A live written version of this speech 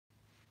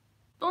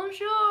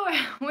Bonjour!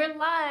 We're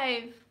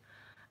live!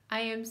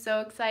 I am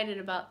so excited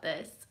about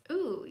this.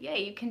 Ooh, yeah,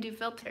 you can do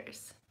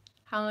filters.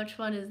 How much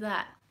fun is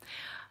that?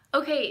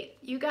 Okay,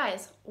 you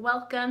guys,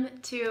 welcome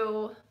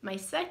to my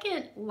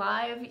second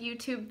live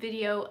YouTube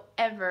video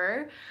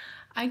ever.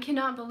 I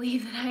cannot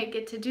believe that I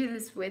get to do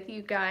this with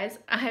you guys.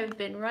 I have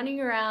been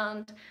running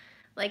around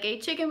like a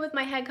chicken with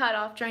my head cut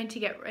off trying to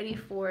get ready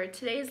for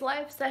today's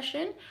live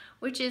session,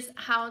 which is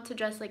how to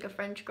dress like a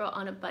French girl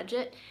on a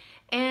budget.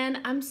 And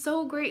I'm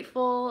so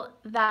grateful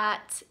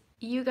that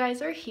you guys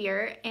are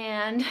here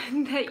and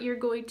that you're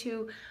going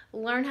to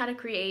learn how to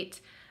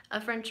create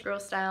a French girl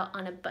style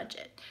on a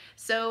budget.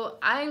 So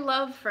I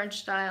love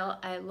French style.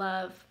 I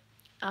love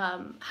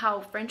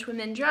how French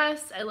women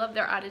dress. I love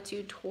their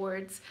attitude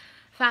towards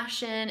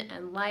fashion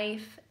and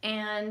life.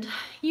 And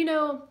you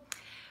know,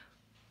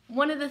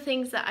 one of the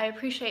things that I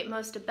appreciate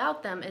most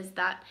about them is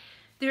that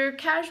they're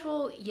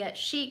casual yet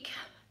chic,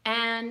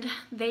 and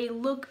they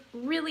look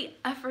really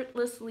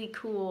effortlessly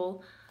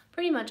cool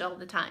pretty much all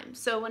the time.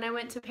 So when I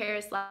went to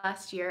Paris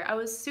last year, I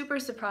was super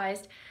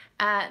surprised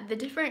at the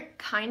different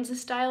kinds of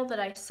style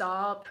that I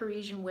saw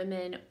Parisian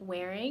women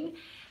wearing.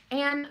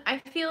 And I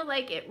feel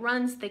like it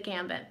runs the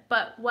gambit.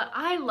 But what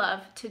I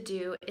love to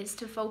do is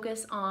to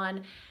focus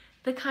on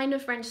the kind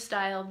of French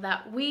style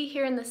that we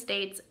here in the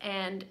States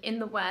and in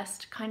the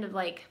West kind of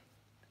like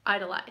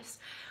idolize.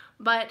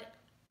 But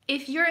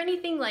if you're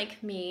anything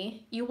like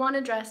me, you want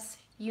to dress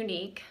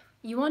unique,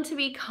 you want to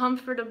be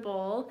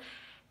comfortable,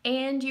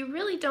 and you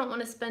really don't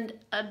want to spend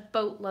a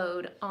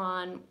boatload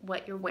on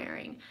what you're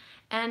wearing.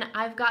 And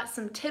I've got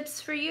some tips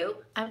for you.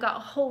 I've got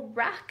a whole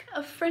rack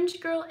of French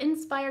girl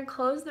inspired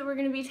clothes that we're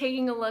going to be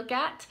taking a look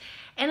at.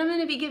 And I'm going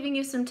to be giving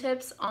you some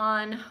tips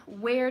on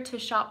where to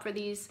shop for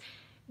these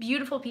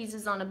beautiful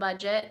pieces on a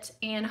budget.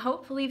 And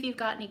hopefully if you've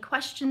got any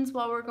questions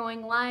while we're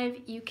going live,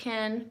 you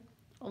can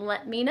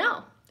let me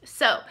know.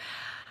 So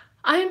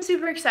I am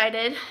super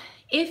excited.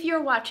 If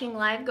you're watching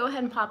live, go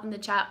ahead and pop in the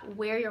chat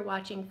where you're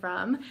watching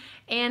from,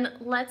 and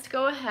let's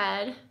go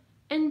ahead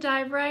and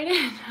dive right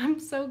in. I'm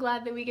so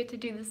glad that we get to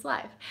do this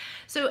live.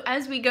 So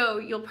as we go,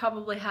 you'll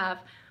probably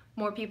have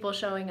more people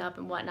showing up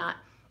and whatnot.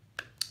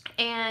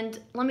 And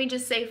let me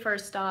just say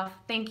first off,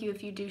 thank you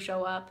if you do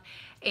show up.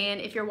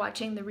 And if you're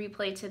watching the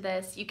replay to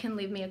this, you can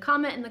leave me a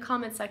comment in the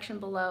comment section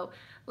below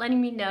letting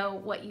me know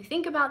what you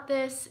think about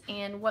this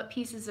and what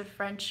pieces of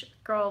French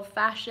girl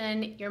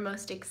fashion you're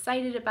most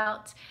excited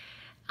about.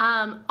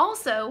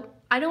 Also,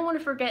 I don't want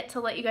to forget to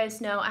let you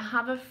guys know I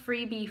have a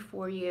freebie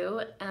for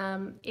you.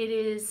 It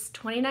is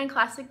 29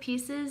 classic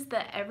pieces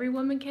that every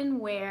woman can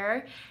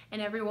wear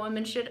and every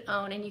woman should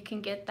own, and you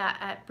can get that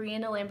at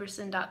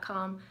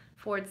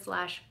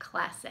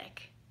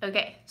briannalamberson.com/classic.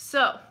 Okay,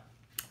 so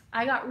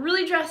I got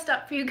really dressed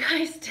up for you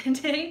guys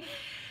today,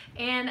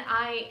 and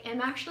I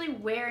am actually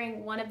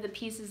wearing one of the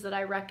pieces that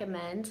I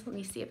recommend. Let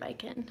me see if I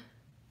can.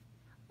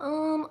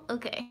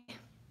 Okay.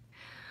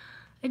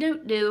 I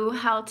don't know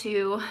how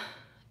to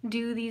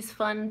do these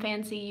fun,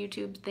 fancy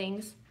YouTube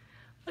things.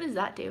 What does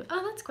that do?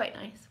 Oh, that's quite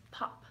nice.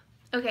 Pop.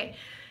 Okay,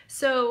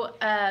 so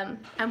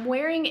I'm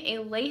wearing a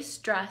lace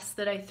dress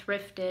that I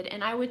thrifted,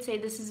 and I would say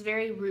this is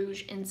very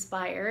Rouge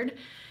inspired.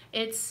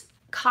 It's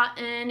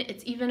cotton,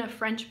 it's even a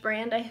French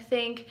brand, I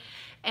think.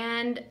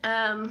 And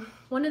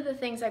one of the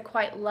things I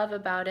quite love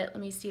about it,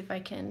 let me see if I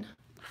can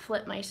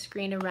flip my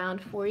screen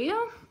around for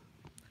you,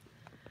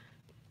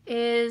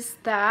 is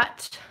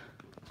that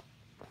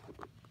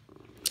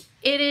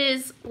it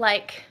is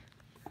like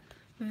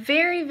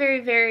very,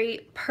 very,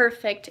 very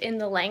perfect in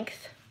the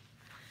length.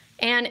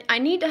 And I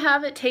need to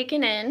have it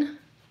taken in,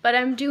 but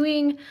I'm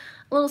doing a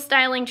little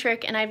styling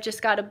trick and I've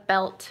just got a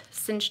belt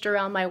cinched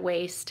around my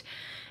waist.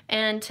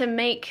 And to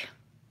make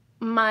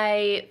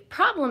my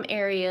problem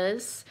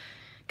areas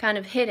kind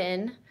of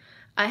hidden,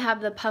 I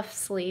have the puff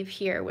sleeve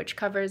here, which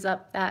covers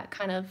up that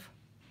kind of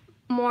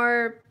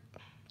more,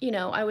 you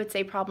know, I would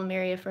say problem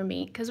area for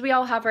me, because we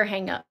all have our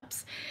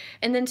hang-ups.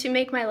 And then to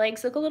make my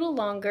legs look a little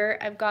longer,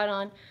 I've got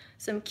on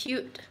some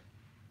cute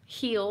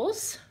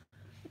heels.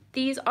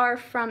 These are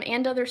from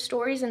And Other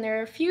Stories, and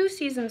they're a few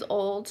seasons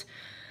old.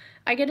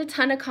 I get a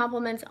ton of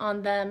compliments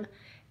on them,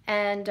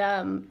 and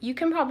you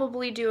can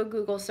probably do a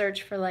Google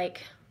search for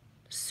like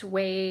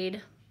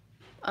suede,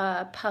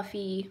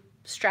 puffy,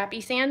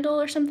 strappy sandal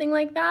or something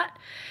like that.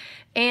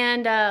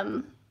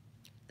 And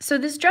so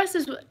this dress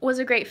was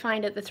a great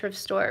find at the thrift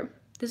store.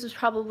 This was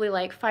probably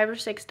like $5 or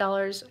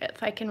 $6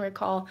 if I can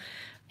recall.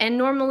 And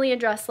normally a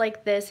dress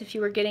like this, if you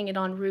were getting it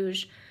on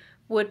Rouge,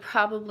 would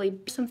probably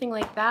be something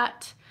like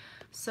that.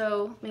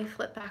 So let me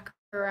flip back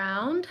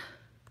around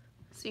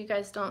so you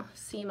guys don't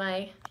see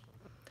my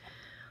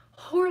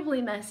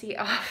horribly messy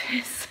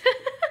office.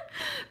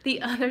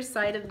 The other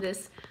side of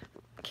this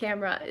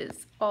camera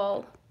is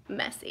all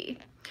messy.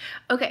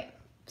 Okay,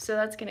 so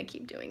that's gonna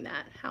keep doing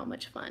that. How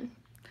much fun.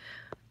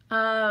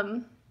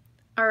 All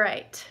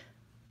right.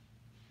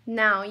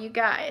 Now, you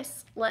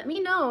guys, let me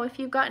know if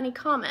you've got any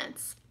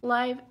comments.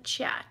 Live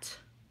chat.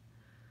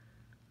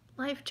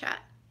 Live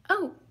chat.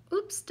 Oh,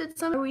 oops,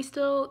 are we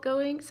still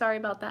going? Sorry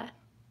about that.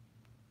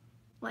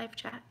 Live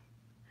chat.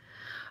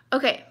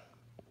 Okay,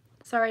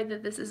 sorry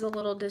that this is a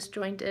little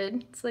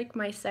disjointed. It's like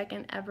my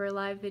second ever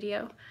live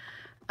video.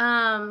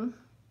 I'm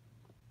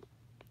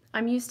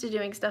used to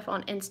doing stuff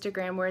on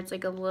Instagram where it's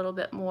like a little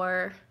bit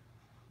more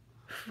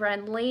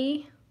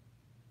friendly,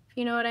 if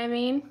you know what I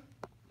mean.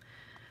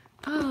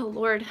 Oh,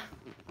 Lord,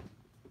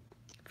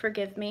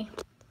 forgive me.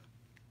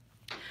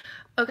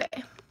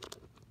 Okay.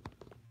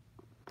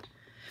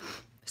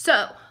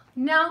 So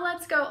now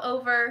let's go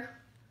over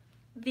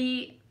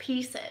the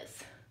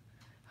pieces.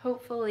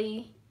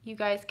 Hopefully you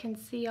guys can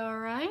see all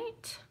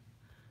right.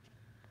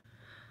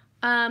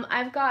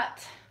 I've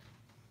got,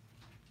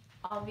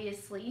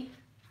 obviously,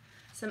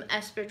 some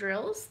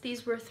espadrilles.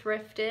 These were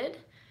thrifted,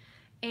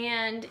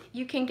 and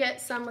you can get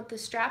some with the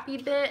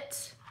strappy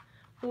bit,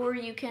 or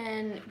you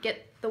can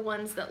get the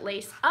ones that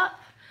lace up.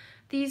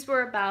 These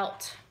were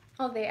about,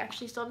 oh, they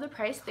actually still have the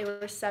price. They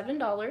were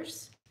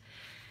 $7.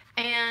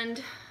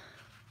 And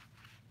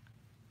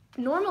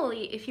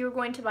normally, if you were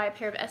going to buy a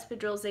pair of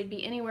espadrilles, they'd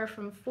be anywhere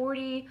from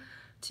 $40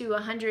 to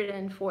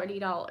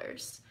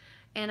 $140.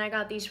 And I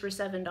got these for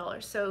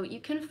 $7. So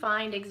you can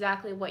find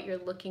exactly what you're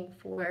looking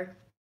for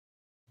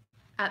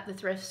at the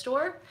thrift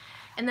store.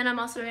 And then I'm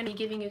also going to be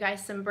giving you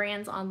guys some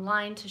brands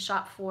online to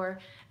shop for,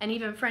 and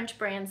even French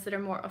brands that are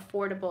more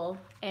affordable,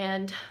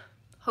 and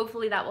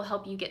hopefully that will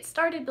help you get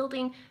started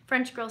building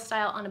French girl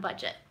style on a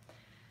budget.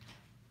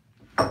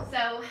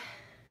 So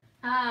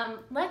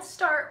let's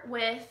start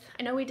with,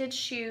 I know we did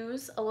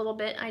shoes a little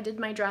bit, I did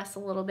my dress a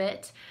little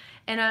bit,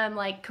 and I'm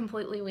like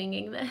completely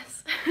winging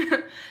this.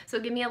 So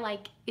give me a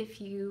like if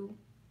you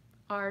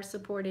are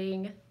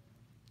supporting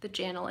the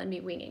channel and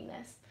me winging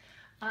this.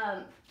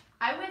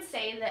 I would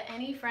say that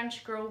any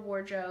French girl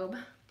wardrobe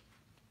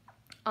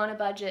on a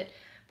budget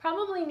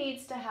probably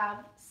needs to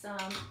have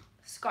some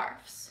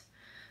scarves.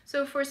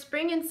 So for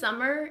spring and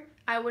summer,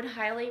 I would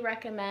highly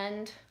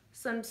recommend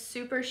some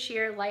super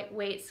sheer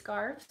lightweight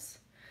scarves.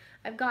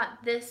 I've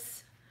got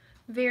this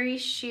very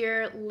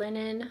sheer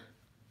linen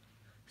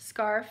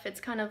scarf.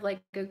 It's kind of like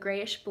a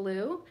grayish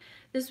blue.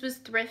 This was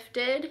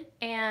thrifted,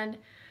 and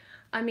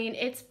I mean,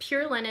 it's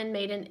pure linen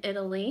made in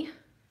Italy.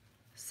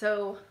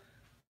 So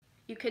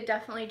you could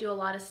definitely do a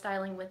lot of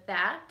styling with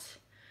that.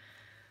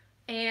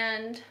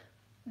 And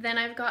then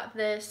I've got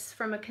this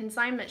from a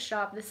consignment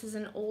shop. This is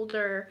an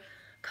older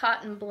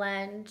cotton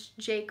blend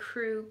J.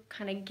 Crew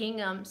kind of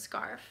gingham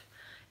scarf.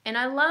 And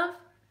I love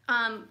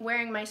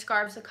wearing my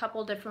scarves a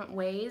couple different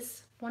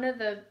ways. One of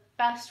the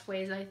best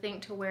ways, I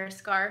think, to wear a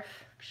scarf,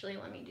 actually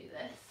let me do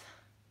this,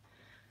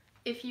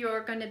 if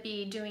you're going to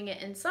be doing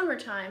it in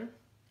summertime,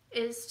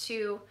 is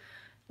to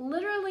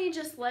literally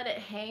just let it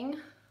hang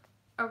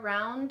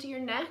around your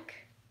neck,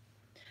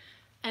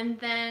 and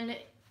then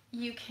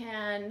you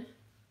can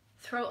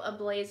throw a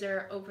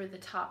blazer over the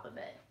top of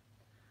it.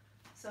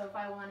 So if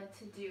I wanted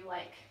to do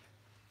like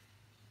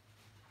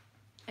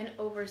an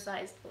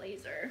oversized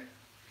blazer,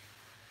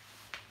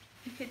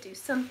 you could do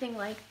something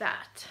like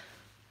that.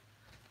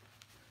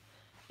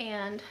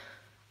 And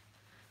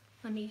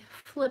let me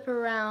flip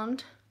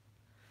around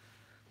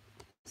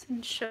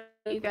and show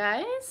you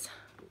guys.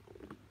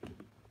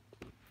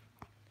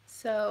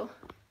 So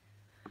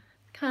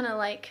kind of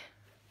like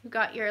you've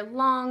got your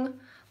long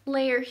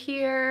layer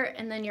here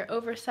and then your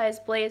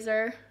oversized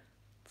blazer.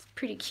 It's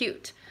pretty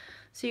cute.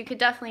 So you could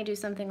definitely do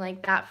something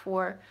like that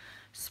for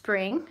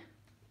spring.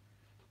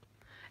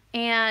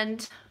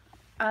 And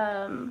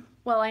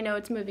well, I know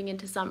it's moving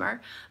into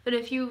summer, but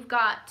if you've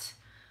got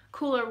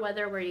cooler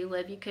weather where you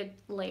live, you could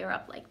layer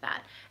up like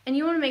that. And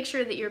you want to make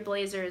sure that your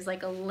blazer is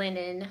like a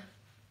linen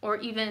or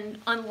even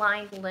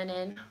unlined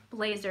linen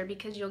blazer,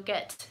 because you'll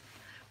get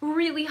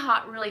really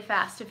hot really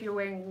fast if you're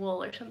wearing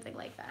wool or something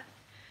like that.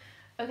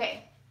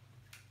 Okay,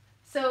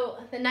 so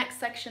the next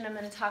section I'm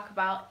going to talk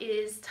about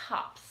is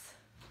tops.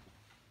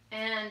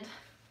 And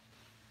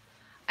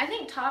I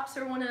think tops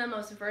are one of the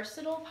most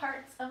versatile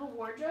parts of a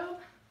wardrobe.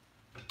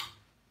 Let's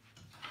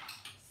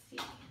see.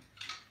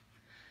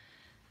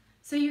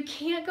 So you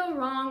can't go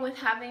wrong with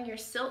having your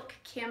silk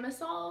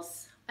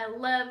camisoles. I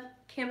love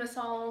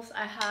camisoles.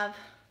 I have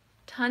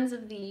tons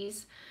of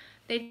these.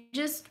 They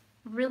just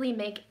really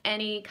make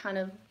any kind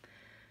of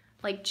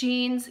like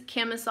jeans,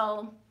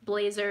 camisole,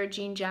 blazer,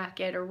 jean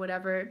jacket, or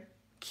whatever,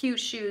 cute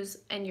shoes,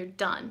 and you're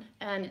done.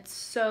 And it's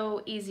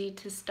so easy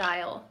to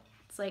style.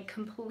 It's like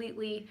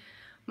completely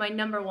my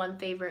 #1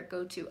 favorite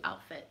go-to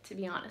outfit, to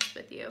be honest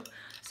with you.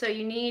 So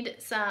you need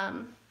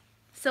some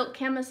silk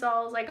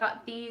camisoles. I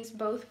got these,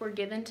 both were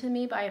given to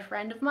me by a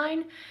friend of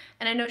mine,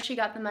 and I know she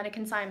got them at a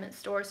consignment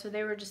store, so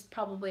they were just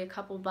probably a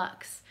couple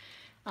bucks.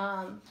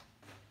 And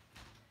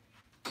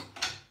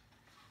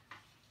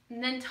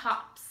then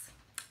tops.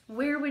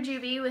 Where would you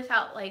be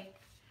without like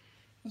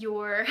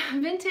your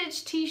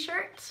vintage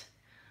t-shirt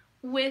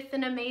with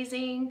an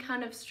amazing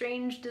kind of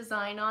strange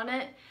design on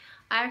it?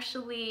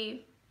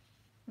 Actually,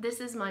 this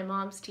is my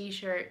mom's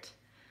t-shirt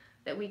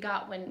that we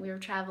got when we were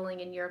traveling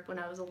in Europe when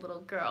I was a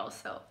little girl,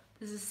 so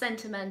this is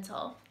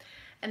sentimental.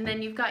 And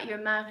then you've got your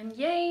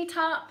marinier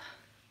top.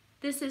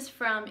 This is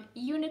from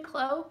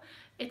Uniqlo.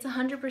 It's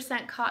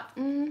 100%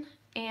 cotton,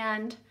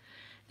 and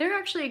They're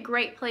actually a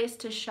great place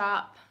to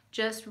shop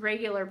just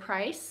regular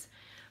price,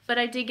 but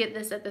I did get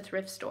this at the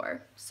thrift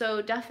store.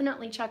 So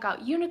definitely check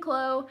out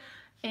Uniqlo,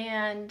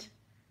 and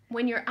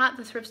when you're at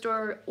the thrift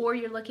store or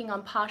you're looking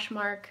on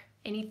Poshmark,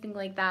 anything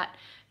like that,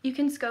 you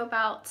can scope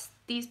out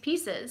these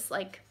pieces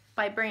like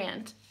by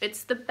brand.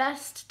 It's the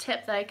best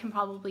tip that I can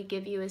probably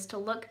give you, is to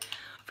look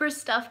for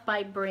stuff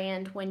by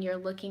brand when you're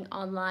looking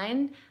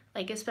online,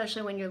 like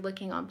especially when you're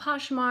looking on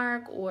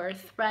Poshmark or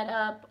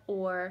ThredUp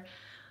or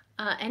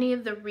any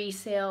of the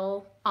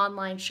resale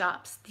online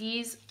shops.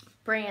 These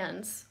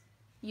brands,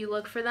 you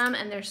look for them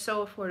and they're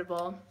so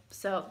affordable.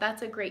 So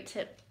that's a great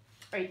tip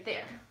right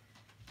there.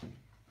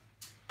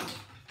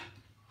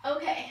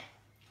 Okay,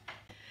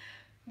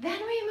 then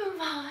we move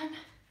on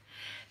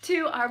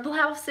to our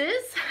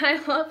blouses.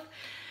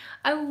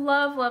 I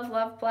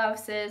love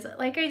blouses.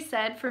 Like I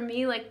said, for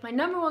me, like my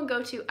number one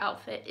go-to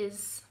outfit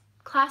is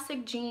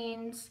classic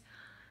jeans,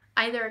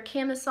 either a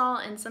camisole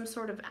and some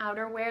sort of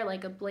outerwear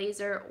like a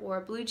blazer or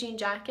a blue jean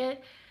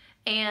jacket,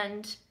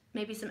 and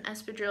maybe some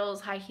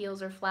espadrilles, high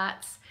heels, or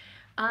flats.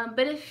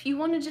 But if you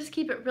want to just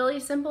keep it really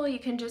simple, you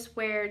can just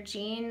wear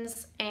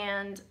jeans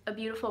and a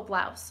beautiful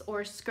blouse,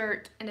 or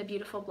skirt and a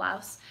beautiful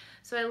blouse.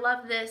 So I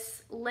love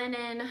this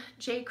linen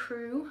J.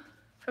 Crew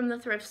from the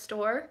thrift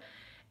store.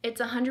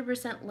 It's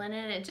 100%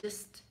 linen. It's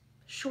just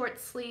short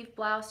sleeve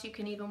blouse. You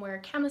can even wear a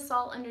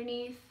camisole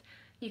underneath.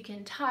 You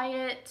can tie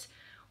it,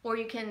 or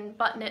you can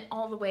button it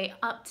all the way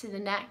up to the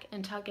neck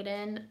and tuck it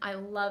in. I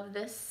love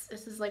this.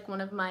 This is like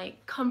one of my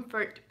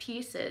comfort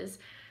pieces.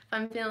 If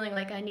I'm feeling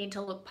like I need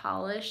to look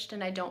polished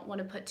and I don't want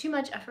to put too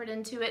much effort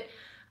into it,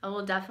 I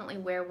will definitely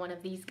wear one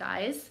of these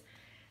guys.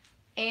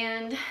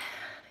 And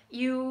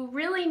you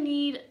really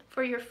need,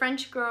 for your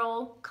French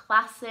girl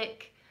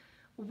classic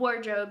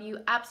wardrobe, you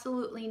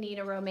absolutely need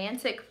a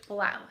romantic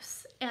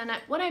blouse. And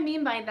what I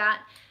mean by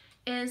that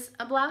is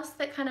a blouse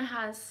that kind of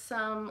has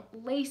some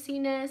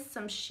laciness,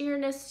 some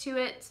sheerness to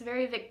it. It's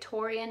very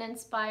Victorian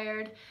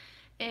inspired.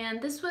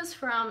 And this was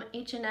from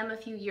H&M a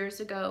few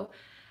years ago.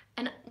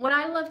 And what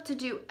I love to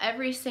do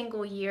every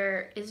single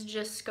year is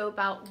just scope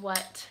out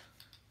what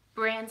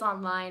brands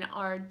online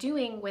are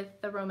doing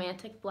with the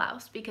romantic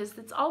blouse, because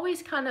it's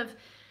always kind of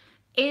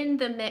in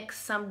the mix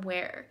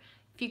somewhere.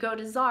 If you go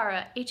to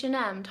Zara,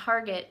 H&M,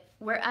 Target,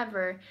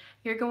 wherever,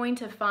 you're going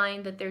to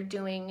find that they're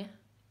doing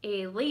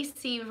a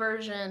lacy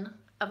version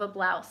of a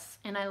blouse,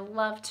 and I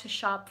love to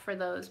shop for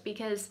those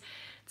because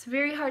it's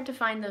very hard to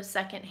find those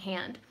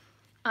secondhand.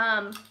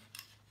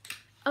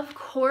 Of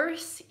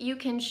course, you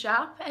can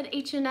shop at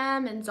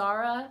H&M and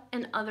Zara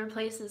and other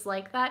places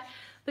like that,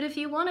 but if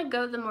you want to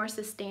go the more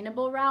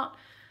sustainable route,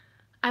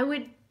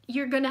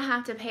 you're gonna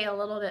have to pay a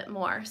little bit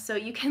more. So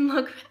you can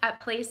look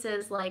at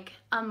places like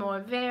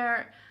Amour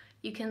Vert.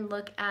 You can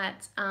look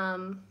at,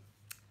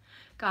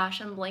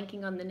 gosh, I'm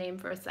blanking on the name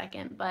for a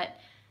second, but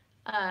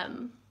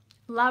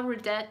La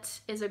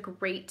Redette is a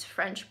great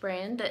French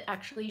brand that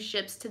actually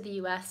ships to the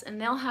US, and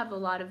they'll have a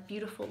lot of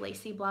beautiful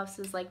lacy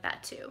blouses like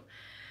that too.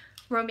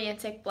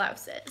 Romantic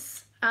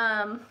blouses.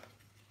 Then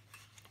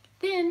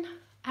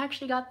I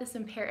actually got this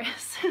in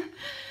Paris.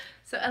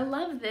 So I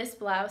love this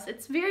blouse.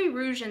 It's very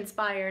Rouge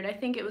inspired. I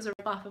think it was a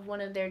ripoff of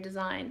one of their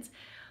designs.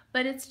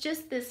 But it's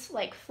just this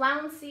like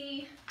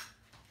flouncy,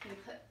 let me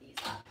put these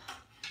up.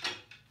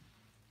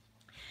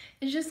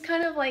 It's just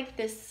kind of like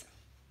this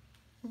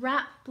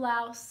wrap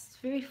blouse. It's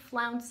very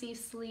flouncy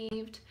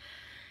sleeved.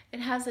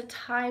 It has a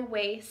tie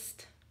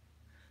waist,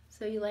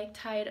 so you like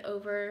tie it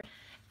over.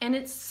 And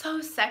it's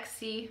so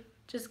sexy,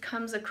 just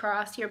comes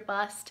across your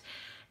bust.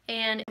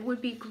 And it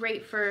would be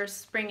great for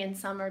spring and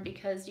summer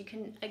because you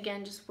can,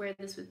 again, just wear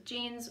this with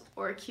jeans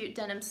or a cute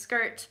denim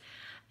skirt.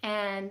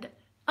 And,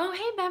 oh,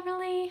 hey,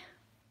 Beverly.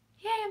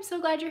 Yay, I'm so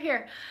glad you're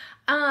here.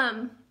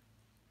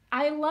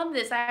 I love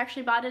this. I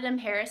actually bought it in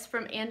Paris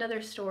from And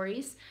Other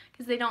Stories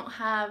because they don't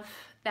have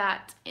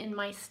that in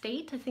my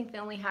state. I think they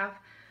only have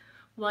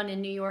one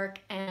in New York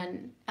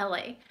and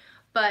LA.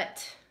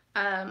 But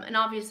and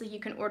obviously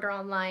you can order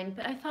online,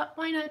 but I thought,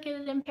 why not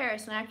get it in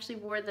Paris? And I actually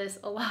wore this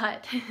a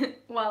lot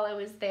while I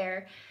was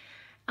there.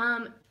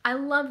 I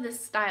love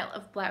this style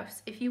of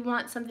blouse. If you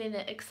want something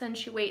that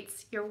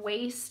accentuates your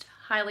waist,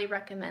 highly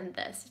recommend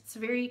this. It's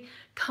very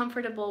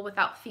comfortable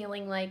without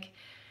feeling like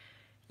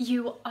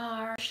you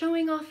are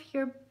showing off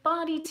your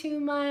body too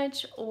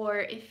much, or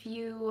if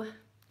you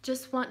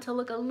just want to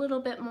look a little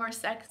bit more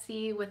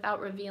sexy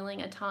without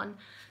revealing a ton,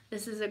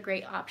 this is a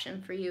great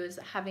option for you, is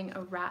having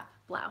a wrap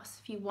blouse.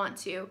 If you want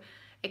to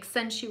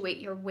accentuate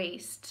your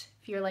waist,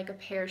 if you're like a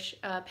pear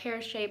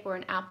shape or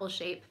an apple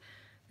shape,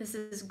 this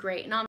is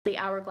great. And obviously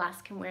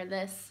Hourglass can wear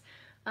this.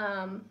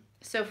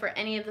 So for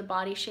any of the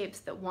body shapes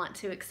that want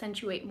to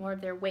accentuate more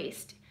of their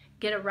waist,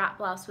 get a wrap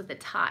blouse with a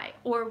tie,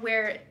 or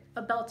wear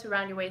a belt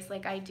around your waist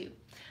like I do,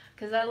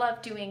 because I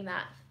love doing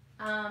that.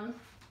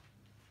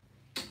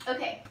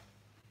 Okay.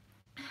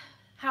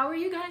 How are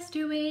you guys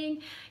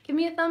doing? Give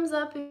me a thumbs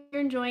up if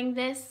you're enjoying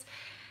this.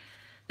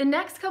 The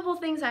next couple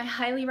things I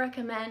highly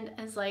recommend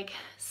as like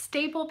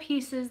staple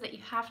pieces that you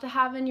have to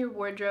have in your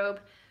wardrobe,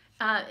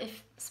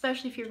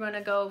 especially if you're going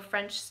to go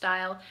French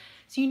style.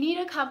 So you need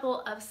a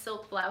couple of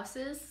silk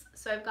blouses.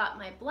 So I've got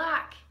my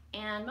black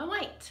and my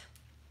white.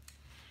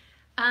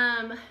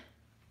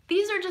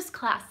 These are just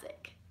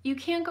classic. You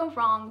can't go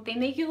wrong. They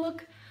make you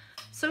look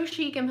so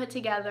chic and put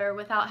together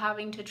without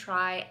having to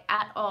try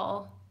at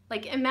all.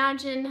 Like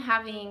imagine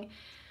having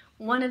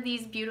one of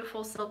these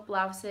beautiful silk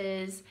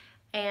blouses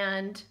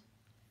and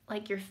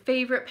like your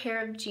favorite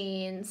pair of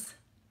jeans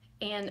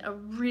and a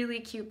really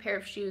cute pair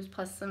of shoes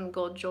plus some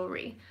gold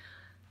jewelry.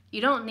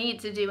 You don't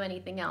need to do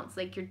anything else.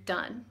 Like you're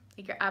done.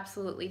 Like you're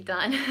absolutely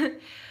done.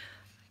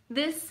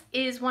 This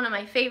is one of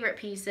my favorite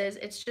pieces.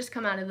 It's just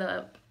come out of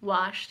the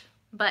wash,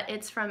 but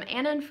it's from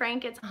Anna and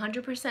Frank. It's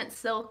 100%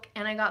 silk,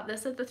 and I got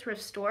this at the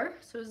thrift store,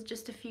 so it was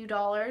just a few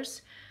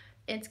dollars.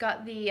 It's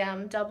got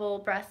the double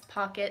breast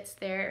pockets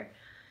there.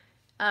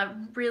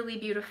 Really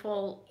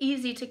beautiful,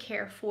 easy to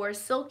care for.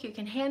 Silk, you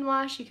can hand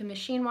wash, you can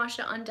machine wash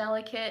it on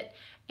delicate,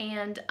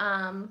 and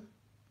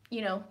you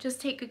know, just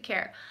take good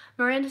care.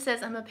 Miranda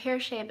says, I'm a pear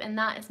shape, and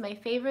that is my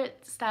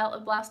favorite style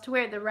of blouse to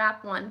wear, the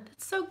wrap one.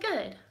 That's so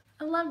good.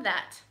 I love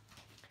that.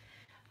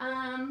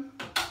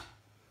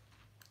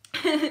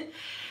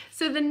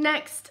 So the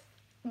next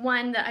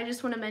one that I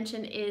just want to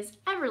mention is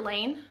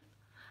Everlane.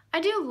 I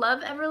do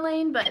love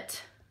Everlane,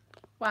 but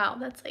wow,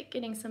 that's like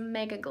getting some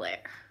mega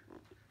glare.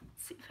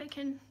 Let's see if I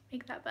can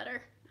make that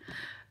better.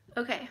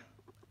 Okay,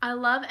 I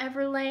love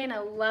Everlane, I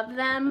love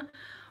them,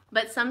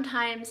 but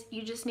sometimes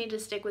you just need to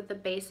stick with the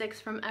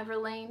basics from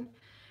Everlane,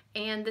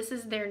 and this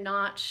is their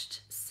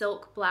notched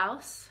silk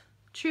blouse.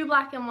 True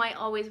black and white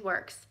always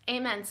works.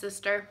 Amen,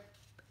 sister.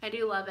 I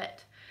do love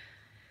it.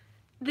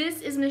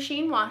 This is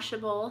machine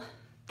washable.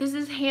 This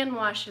is hand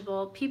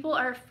washable. People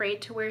are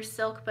afraid to wear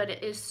silk, but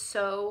it is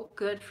so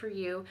good for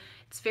you.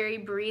 It's very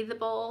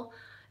breathable.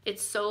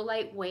 It's so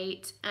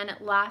lightweight, and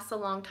it lasts a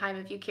long time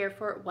if you care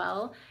for it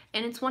well.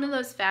 And it's one of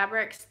those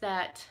fabrics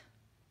that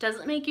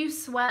doesn't make you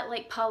sweat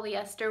like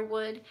polyester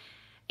would,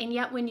 and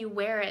yet when you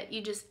wear it,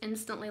 you just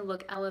instantly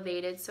look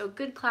elevated. So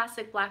good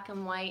classic black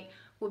and white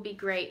would be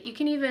great. You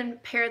can even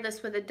pair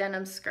this with a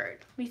denim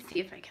skirt. Let me see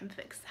if I can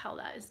fix how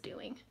that is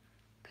doing,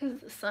 because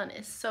the sun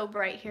is so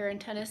bright here in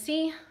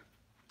Tennessee.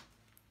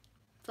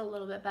 It's a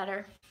little bit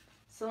better.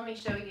 So let me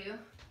show you.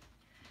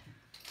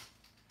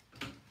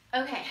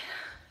 Okay,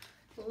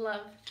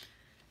 love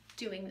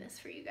doing this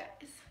for you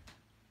guys.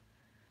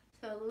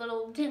 So a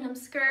little denim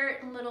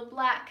skirt and little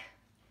black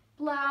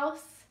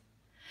blouse.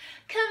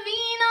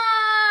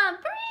 Kavina!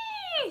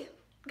 Bree!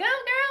 Go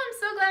girl, I'm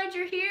so glad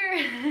you're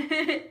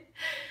here.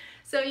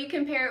 So you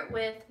can pair it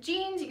with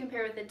jeans, you can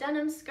pair it with a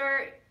denim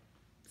skirt,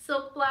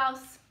 silk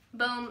blouse,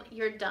 boom,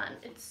 you're done.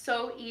 It's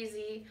so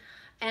easy.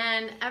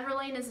 And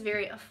Everlane is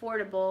very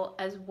affordable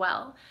as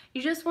well.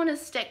 You just want to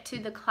stick to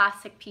the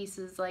classic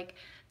pieces like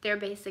their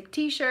basic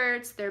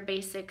t-shirts, their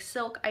basic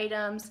silk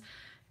items,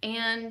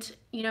 and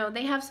you know,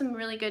 they have some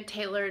really good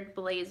tailored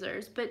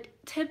blazers. But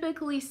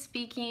typically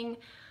speaking,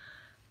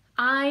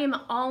 I'm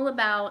all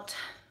about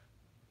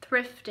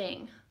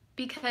thrifting,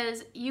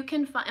 because you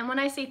can find, and when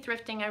I say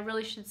thrifting, I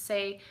really should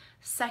say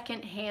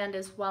secondhand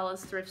as well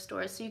as thrift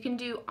stores. So you can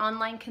do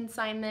online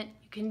consignment,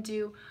 you can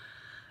do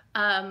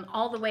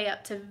all the way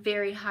up to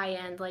very high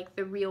end, like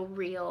the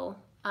Real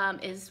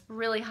is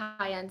really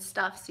high end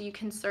stuff. So you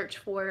can search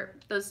for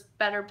those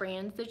better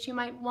brands that you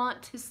might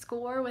want to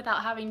score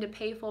without having to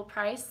pay full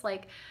price.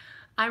 Like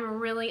I'm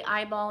really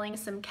eyeballing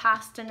some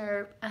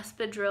Castaner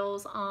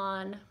espadrilles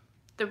on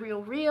the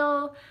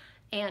Real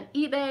and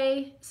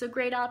eBay. It's a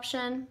great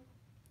option.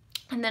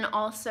 And then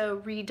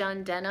also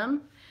redone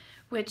denim,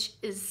 which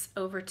is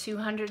over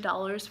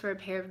 $200 for a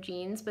pair of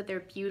jeans, but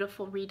they're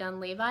beautiful redone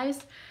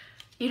Levi's.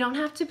 You don't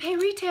have to pay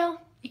retail.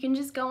 You can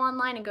just go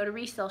online and go to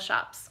resale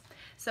shops.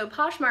 So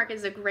Poshmark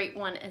is a great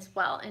one as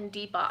well, and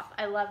Depop.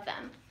 I love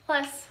them.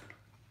 Plus,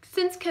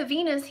 since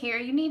Kavina's here,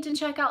 you need to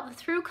check out the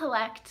Through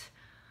Collect.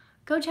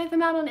 Go check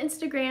them out on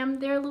Instagram.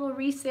 They're a little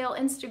resale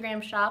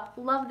Instagram shop.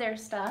 Love their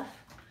stuff.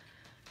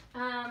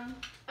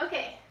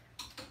 Okay.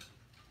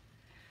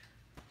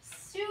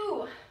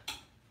 So,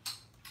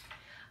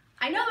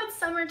 I know it's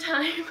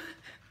summertime,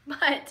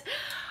 but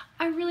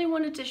I really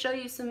wanted to show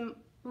you some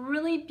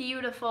really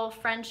beautiful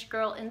French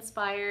girl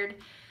inspired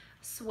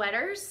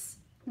sweaters.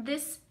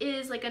 This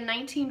is like a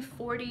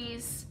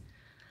 1940s,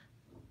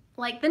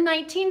 like the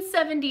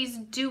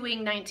 1970s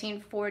doing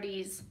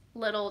 1940s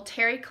little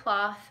terry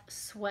cloth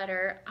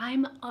sweater.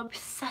 I'm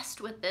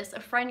obsessed with this. A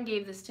friend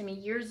gave this to me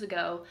years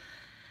ago.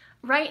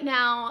 Right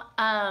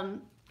now,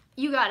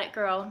 you got it,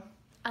 girl.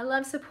 I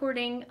love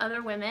supporting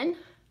other women.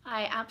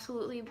 I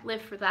absolutely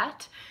live for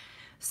that.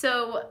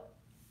 So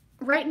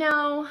right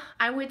now,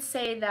 I would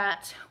say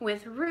that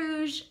with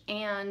Rouge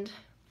and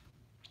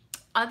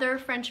other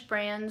French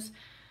brands,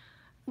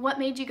 what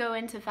made you go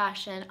into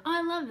fashion? Oh,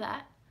 I love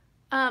that.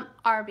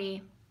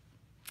 Arby,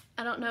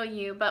 I don't know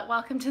you, but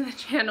welcome to the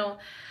channel.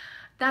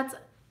 That's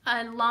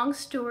a long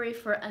story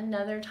for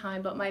another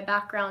time, but my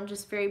background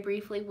just very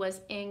briefly was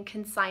in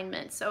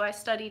consignment. So I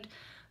studied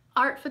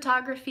art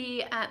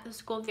photography at the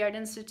School of the Art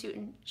Institute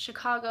in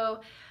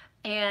Chicago,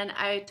 and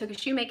I took a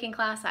shoemaking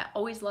class. I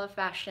always loved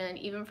fashion,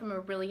 even from a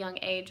really young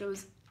age. I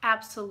was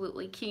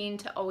absolutely keen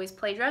to always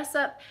play dress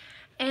up.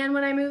 And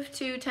when I moved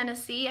to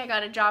Tennessee, I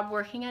got a job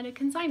working at a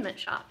consignment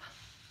shop.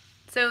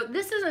 So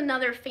this is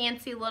another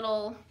fancy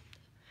little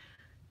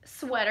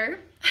sweater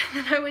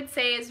that I would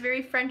say is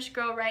very French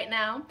girl right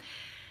now,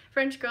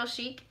 French girl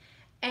chic.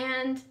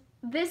 And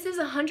this is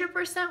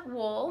 100%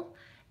 wool.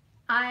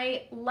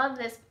 I love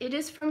this. It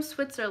is from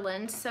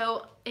Switzerland,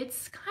 so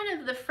it's kind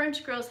of, the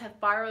French girls have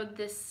borrowed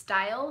this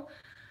style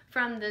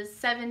from the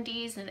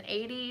 70s and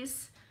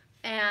 80s,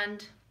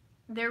 and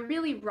they're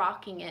really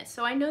rocking it.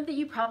 So I know that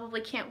you probably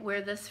can't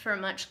wear this for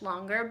much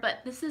longer, but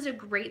this is a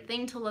great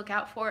thing to look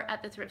out for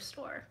at the thrift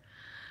store.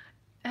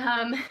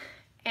 And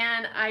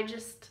I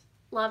just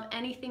love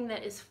anything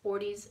that is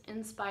 40s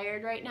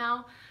inspired right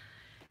now.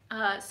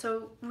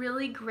 So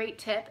really great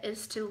tip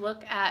is to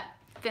look at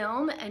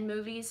film and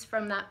movies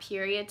from that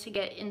period to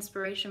get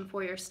inspiration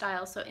for your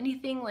style. So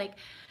anything like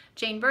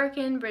Jane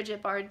Birkin,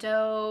 Brigitte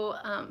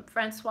Bardot,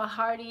 Francois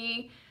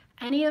Hardy,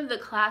 any of the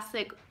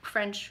classic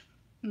French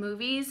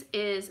movies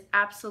is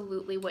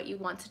absolutely what you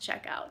want to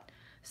check out.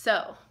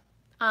 So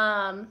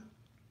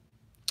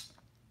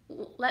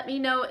let me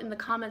know in the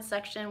comments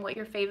section what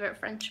your favorite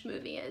French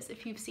movie is,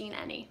 if you've seen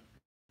any.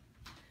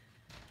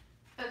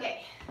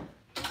 Okay.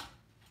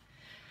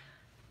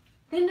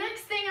 The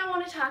next thing I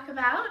want to talk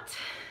about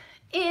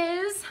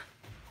is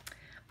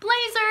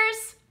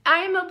blazers. I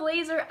am a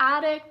blazer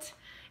addict.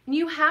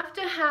 You have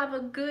to have a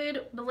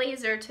good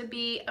blazer to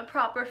be a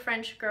proper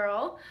French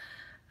girl.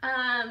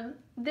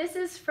 This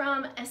is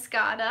from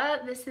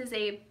Escada. This is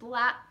a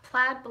black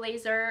plaid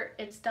blazer.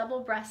 It's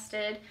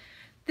double-breasted.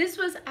 This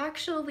was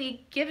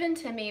actually given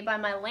to me by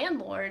my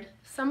landlord.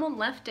 Someone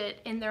left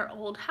it in their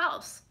old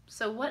house.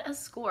 So what a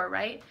score,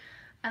 right?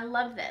 I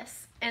love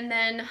this. And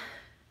then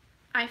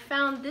I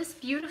found this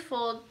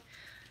beautiful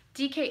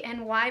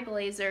DKNY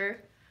blazer,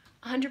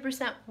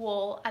 100%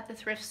 wool, at the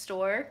thrift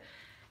store,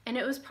 and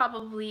it was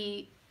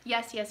probably,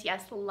 yes,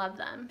 love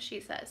them, she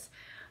says,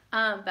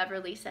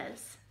 Beverly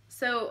says.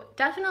 So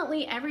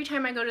definitely every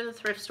time I go to the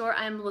thrift store,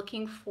 I'm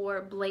looking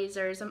for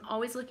blazers. I'm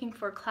always looking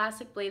for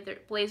classic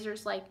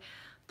blazers like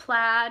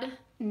plaid,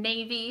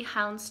 navy,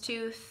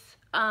 houndstooth,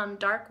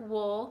 dark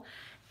wool,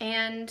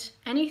 and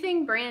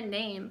anything brand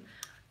name.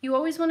 You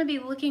always want to be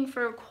looking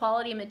for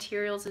quality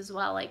materials as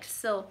well, like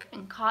silk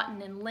and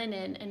cotton and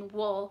linen and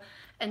wool,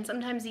 and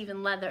sometimes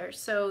even leather.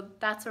 So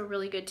that's a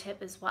really good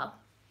tip as well.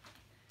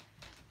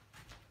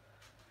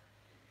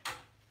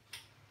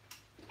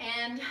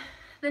 And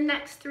the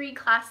next three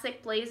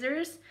classic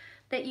blazers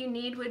that you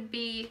need would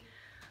be,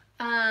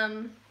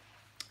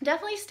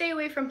 definitely stay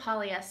away from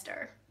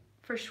polyester,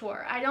 for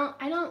sure. I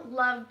don't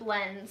love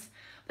blends,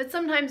 but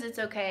sometimes it's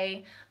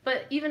okay.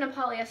 But even a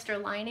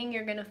polyester lining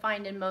you're gonna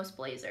find in most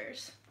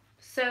blazers.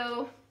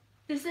 So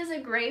this is a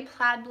gray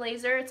plaid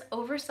blazer. It's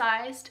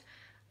oversized.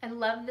 I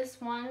love this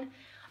one.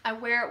 I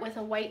wear it with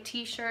a white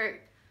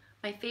t-shirt,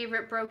 my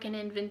favorite broken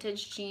in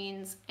vintage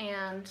jeans,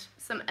 and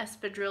some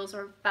espadrilles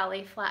or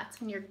ballet flats,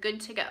 and you're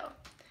good to go.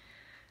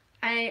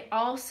 I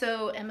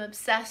also am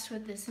obsessed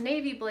with this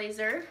navy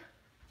blazer.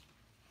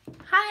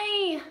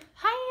 Hi Emily,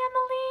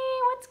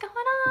 what's going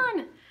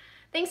on?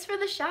 Thanks for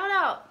the shout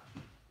out.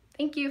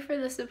 Thank you for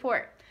the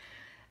support.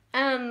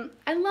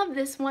 I love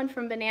this one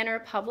from Banana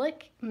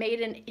Republic,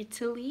 made in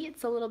Italy.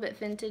 It's a little bit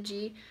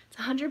vintagey. It's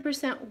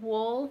 100%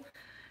 wool,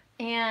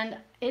 and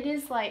it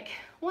is like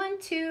 1,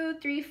 2,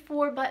 3,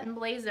 4 button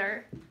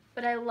blazer,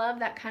 but I love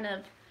that kind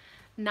of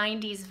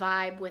 90s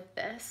vibe with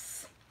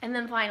this. And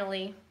then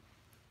finally,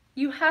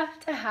 you have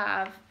to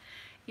have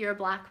your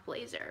black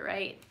blazer,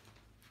 right?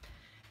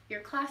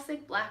 Your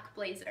classic black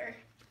blazer.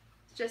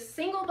 Just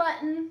single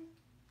button,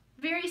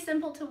 very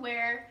simple to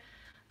wear,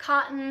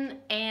 cotton,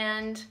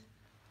 and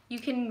you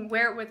can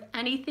wear it with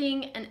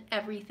anything and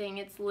everything.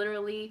 It's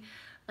literally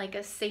like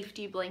a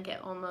safety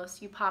blanket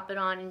almost. You pop it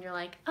on and you're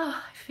like,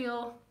 oh, I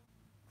feel,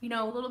 you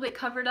know, a little bit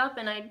covered up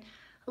and a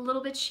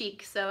little bit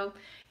chic. So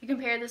you can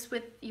pair this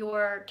with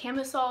your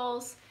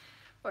camisoles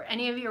or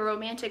any of your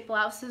romantic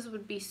blouses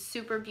would be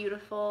super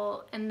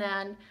beautiful. And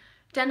then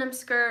denim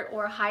skirt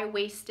or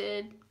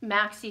high-waisted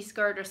maxi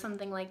skirt or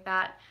something like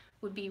that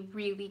would be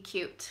really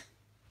cute.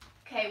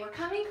 Okay, we're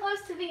coming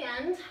close to the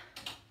end.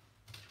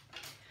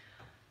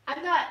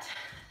 I've got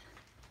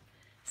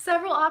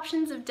several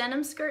options of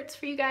denim skirts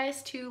for you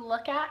guys to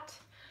look at.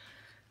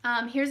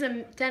 Here's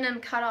a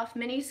denim cutoff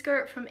mini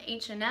skirt from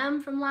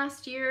H&M from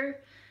last year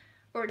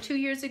or 2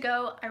 years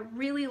ago. I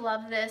really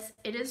love this.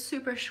 It is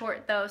super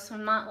short though, so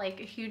I'm not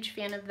like a huge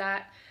fan of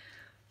that.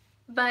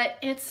 But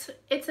it's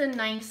a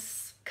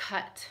nice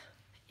cut.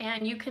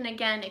 And you can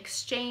again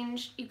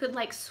exchange, you could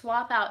like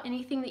swap out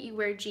anything that you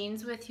wear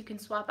jeans with, you can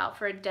swap out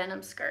for a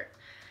denim skirt.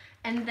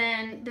 And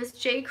then this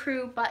J.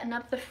 Crew button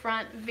up the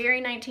front,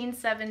 very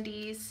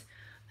 1970s.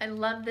 I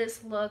love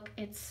this look.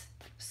 It's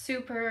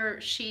super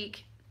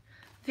chic,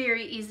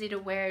 very easy to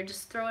wear.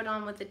 Just throw it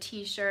on with a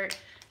t-shirt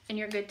and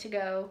you're good to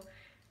go.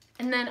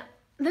 And then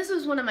this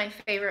was one of my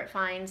favorite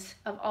finds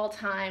of all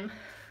time.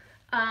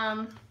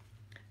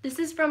 This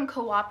is from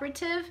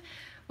Cooperative,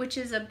 which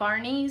is a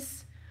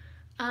Barney's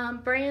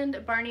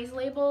Brand Barney's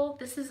label.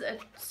 This is a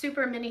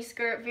super mini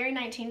skirt, very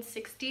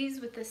 1960s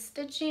with the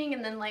stitching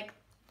and then like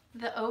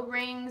the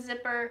O-ring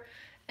zipper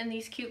and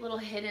these cute little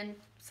hidden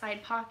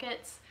side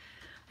pockets.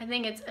 I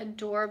think it's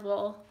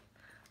adorable.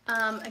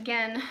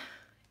 Again,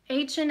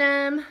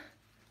 H&M,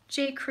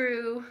 J.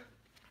 Crew,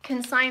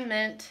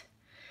 consignment,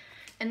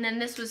 and then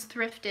this was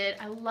thrifted.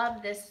 I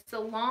love this. It's a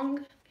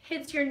long,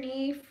 hits your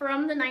knee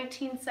from the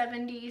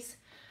 1970s.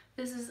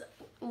 This is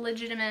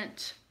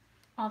legitimate,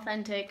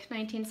 authentic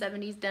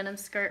 1970s denim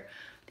skirt.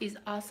 These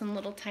awesome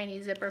little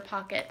tiny zipper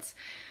pockets.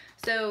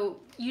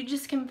 So you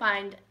just can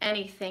find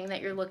anything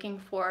that you're looking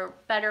for,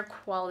 better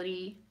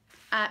quality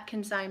at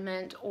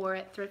consignment or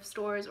at thrift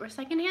stores or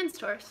secondhand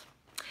stores.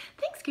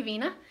 Thanks,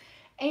 Kavina.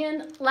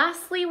 And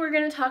lastly, we're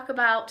going to talk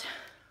about,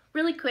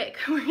 really quick,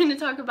 we're going to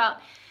talk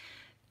about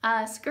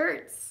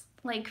skirts,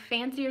 like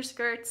fancier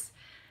skirts,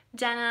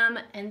 denim,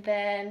 and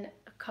then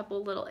a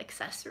couple little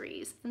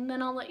accessories. And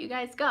then I'll let you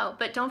guys go.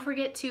 But don't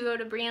forget to go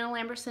to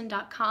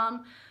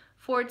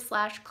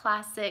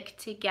briannalamberson.com/classic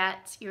to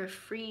get your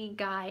free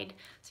guide.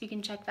 So you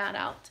can check that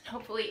out.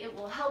 Hopefully it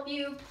will help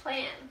you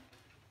plan.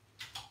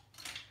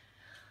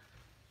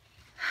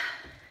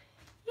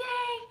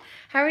 Yay!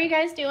 How are you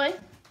guys doing?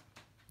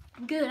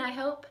 Good, I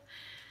hope.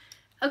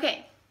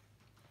 Okay,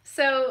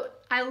 so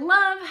I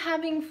love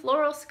having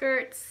floral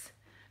skirts.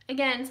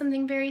 Again,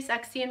 something very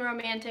sexy and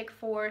romantic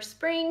for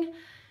spring.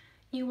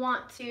 You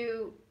want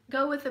to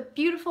go with a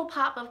beautiful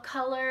pop of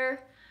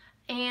color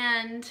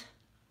and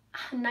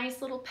a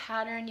nice little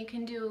pattern. You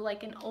can do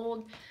like an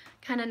old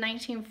kind of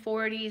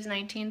 1940s,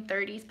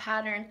 1930s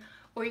pattern,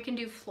 or you can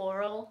do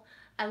floral.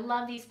 I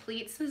love these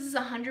pleats. This is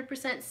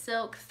 100%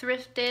 silk,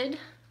 thrifted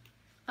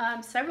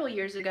several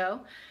years ago.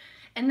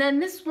 And then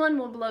this one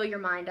will blow your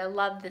mind. I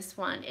love this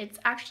one. It's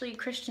actually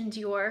Christian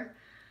Dior,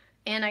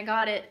 and I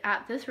got it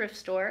at the thrift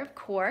store, of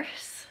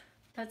course.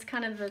 That's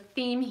kind of the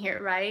theme here,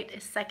 right?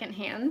 Is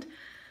secondhand.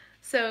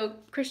 So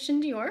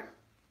Christian Dior,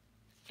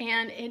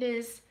 and it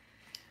is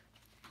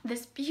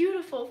this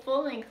beautiful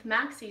full-length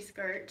maxi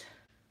skirt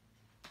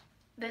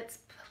that's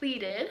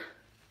pleated,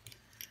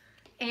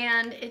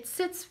 and it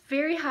sits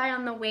very high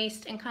on the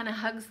waist and kind of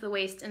hugs the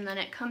waist, and then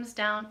it comes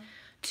down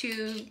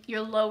to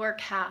your lower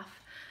calf.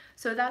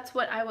 So that's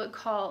what I would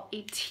call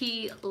a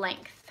T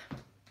length.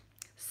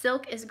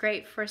 Silk is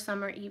great for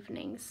summer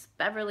evenings,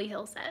 Beverly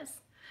Hill says.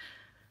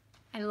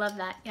 I love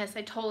that. Yes,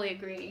 I totally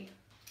agree.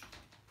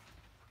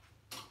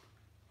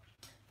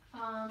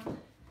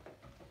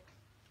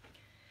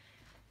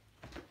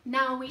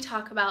 Now we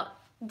talk about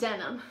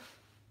denim.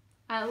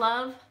 I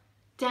love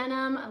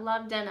denim. I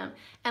love denim.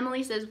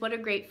 Emily says, what a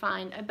great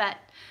find. I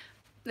bet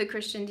the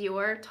Christian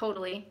Dior,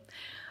 totally.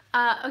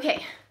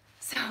 Okay,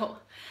 so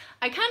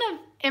I kind of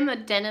am a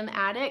denim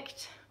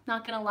addict,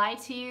 not gonna lie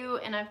to you,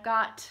 and I've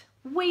got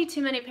way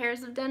too many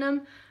pairs of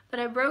denim, but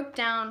I broke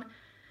down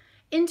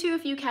into a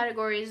few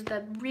categories.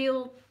 The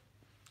real,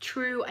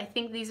 true, I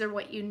think these are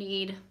what you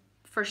need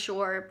for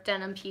sure,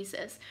 denim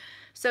pieces.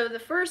 So the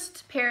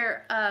first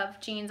pair of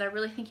jeans I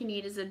really think you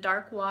need is a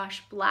dark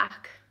wash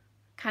black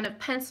kind of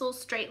pencil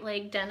straight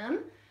leg denim.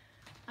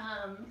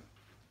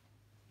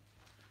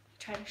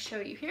 Try to show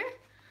you here.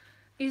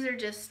 These are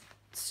just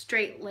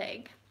straight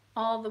leg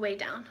all the way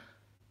down.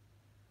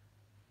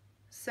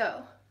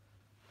 So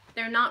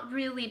they're not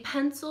really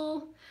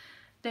pencil,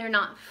 they're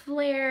not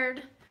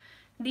flared.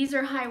 These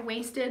are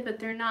high-waisted, but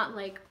they're not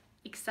like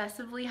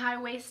excessively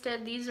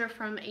high-waisted. These are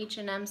from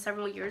H&M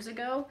several years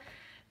ago,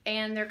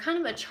 and they're kind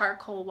of a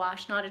charcoal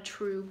wash, not a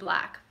true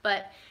black,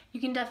 but you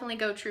can definitely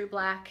go true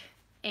black.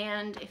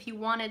 And if you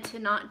wanted to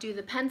not do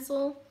the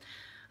pencil,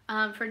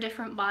 for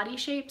different body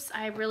shapes,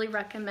 I really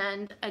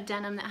recommend a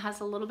denim that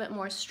has a little bit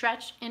more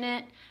stretch in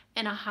it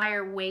and a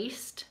higher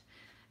waist,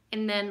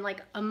 and then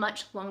like a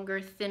much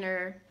longer,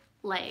 thinner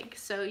leg.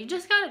 So you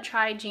just gotta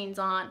try jeans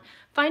on.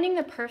 Finding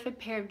the perfect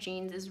pair of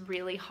jeans is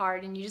really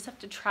hard, and you just have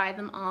to try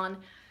them on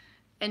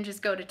and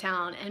just go to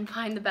town and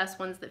find the best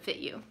ones that fit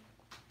you.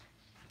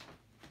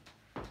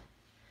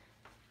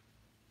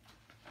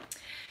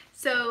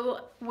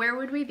 So where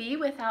would we be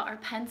without our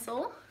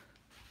pencil?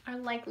 Our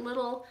like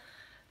little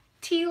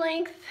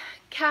T-length,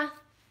 calf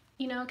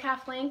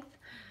length,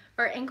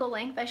 or ankle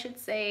length, I should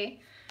say.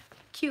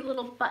 Cute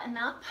little button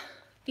up.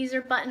 These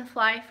are Button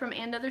Fly from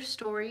And Other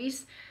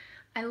Stories.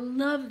 I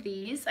love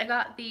these. I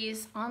got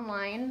these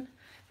online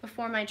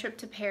before my trip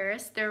to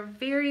Paris. They're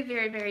very,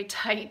 very, very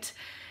tight,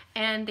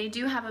 and they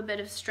do have a bit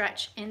of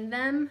stretch in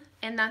them,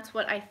 and that's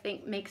what I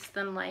think makes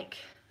them like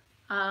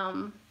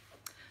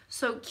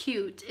so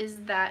cute, is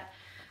that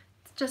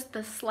it's just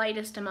the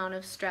slightest amount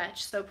of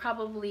stretch. So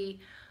probably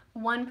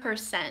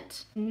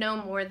 1%, no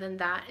more than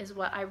that, is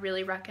what I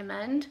really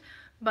recommend.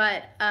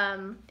 But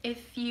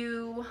if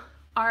you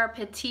are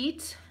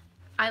petite,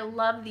 I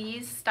love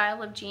these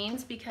style of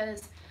jeans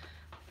because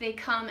they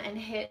come and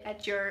hit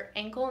at your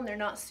ankle, and they're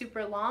not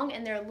super long,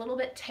 and they're a little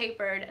bit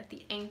tapered at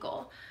the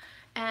ankle.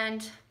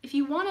 And if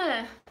you want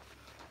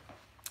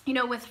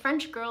to, with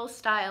French girl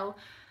style,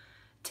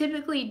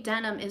 typically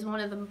denim is one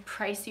of the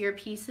pricier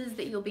pieces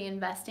that you'll be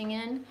investing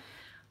in.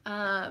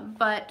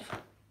 But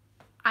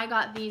I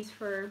got these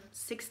for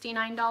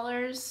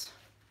 $69,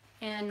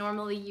 and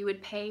normally you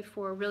would pay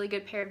for a really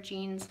good pair of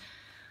jeans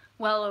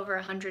well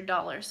over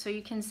 $100, so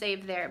you can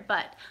save there,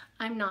 but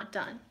I'm not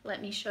done.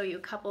 Let me show you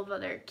a couple of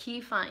other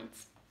key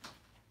finds.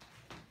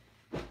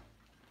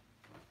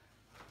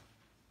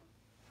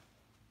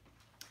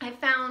 I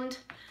found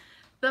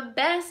the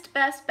best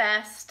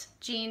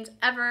jeans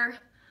ever.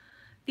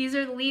 These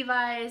are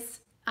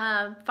Levi's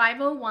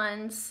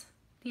 501s.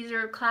 These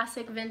are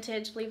classic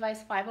vintage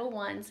Levi's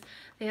 501s.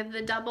 They have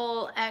the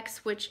double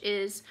X, which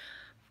is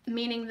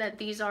meaning that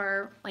these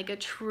are like a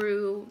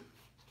true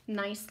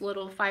nice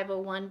little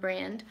 501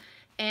 brand.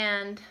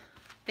 And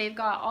they've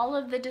got all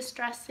of the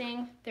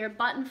distressing. They're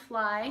button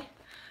fly.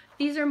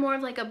 These are more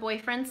of like a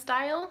boyfriend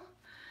style.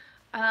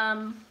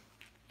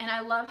 And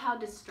I love how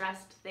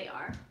distressed they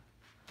are.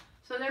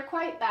 So they're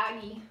quite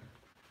baggy,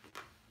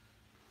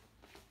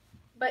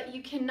 but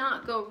you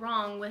cannot go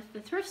wrong with the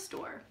thrift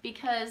store,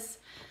 because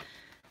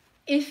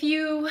if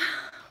you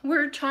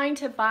were trying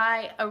to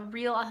buy a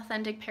real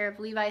authentic pair of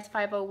Levi's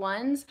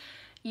 501s,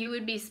 you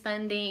would be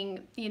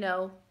spending, you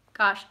know,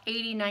 gosh,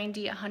 $80,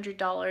 $90,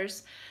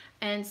 $100.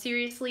 And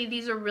seriously,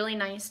 these are really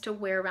nice to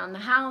wear around the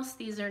house.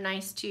 These are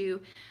nice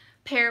to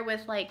pair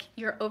with like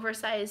your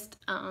oversized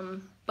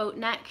boat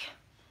neck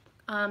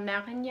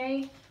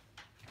marinier.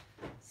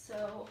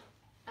 So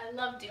I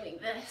love doing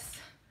this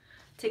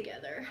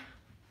together.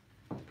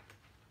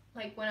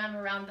 Like when I'm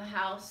around the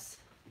house,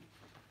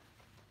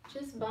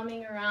 just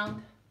bumming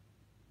around.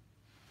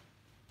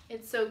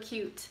 It's so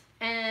cute.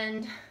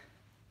 And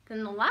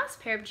then the last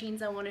pair of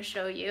jeans I want to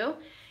show you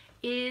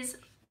is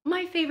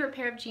my favorite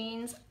pair of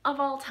jeans of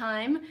all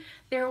time.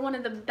 They're one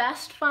of the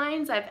best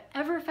finds I've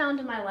ever found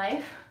in my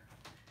life.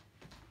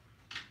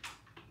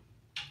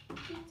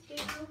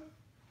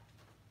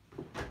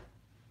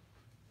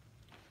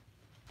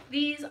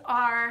 These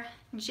are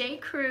J.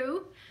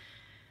 Crew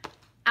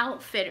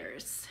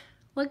Outfitters.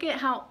 Look at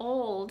how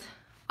old,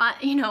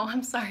 you know,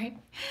 I'm sorry,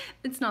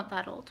 it's not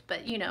that old,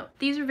 but you know,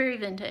 these are very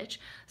vintage.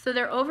 So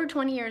they're over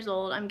 20 years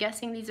old. I'm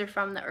guessing these are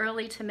from the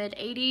early to mid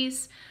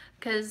 80s,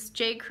 because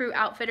J. Crew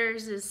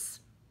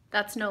Outfitters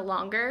that's no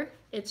longer,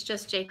 it's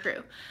just J.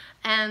 Crew.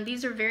 And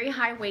these are very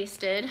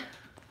high-waisted,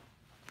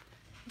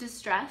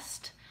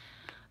 distressed.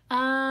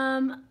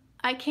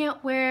 I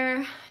can't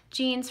wear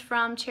jeans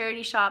from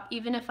charity shop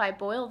even if I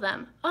boil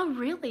them. Oh,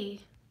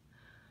 really?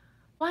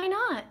 Why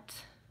not?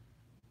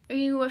 Are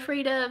you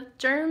afraid of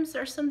germs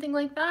or something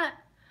like that?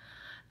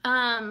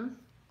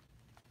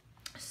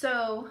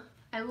 So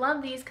I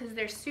love these because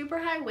they're super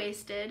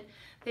high-waisted.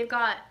 They've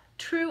got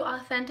true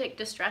authentic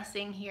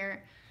distressing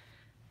here.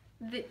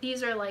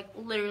 These are like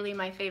literally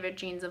my favorite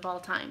jeans of all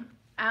time.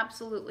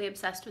 Absolutely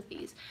obsessed with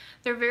these.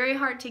 They're very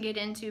hard to get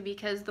into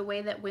because the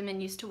way that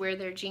women used to wear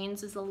their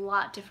jeans is a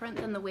lot different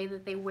than the way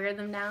that they wear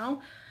them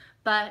now.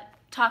 But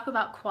talk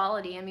about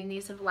quality. I mean,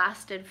 these have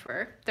lasted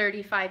for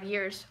 35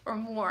 years or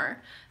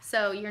more.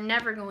 So you're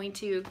never going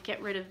to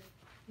get rid of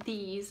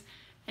these.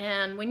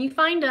 And when you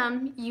find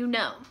them, you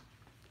know.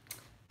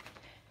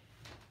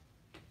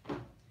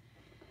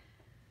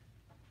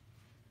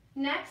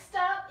 Next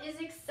up is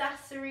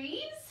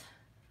accessories.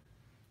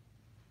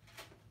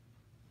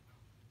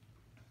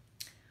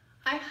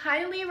 I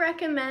highly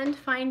recommend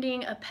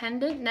finding a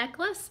pendant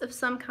necklace of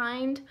some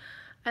kind.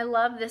 I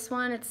love this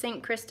one. It's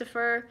St.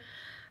 Christopher.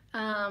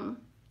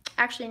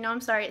 Actually, no, I'm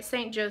sorry. It's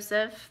St.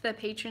 Joseph, the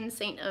patron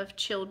saint of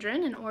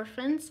children and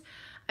orphans.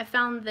 I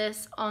found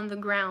this on the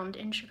ground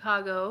in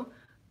Chicago,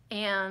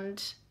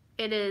 and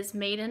it is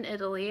made in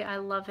Italy. I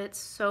love it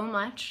so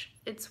much.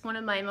 It's one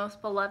of my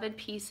most beloved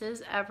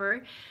pieces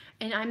ever.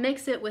 And I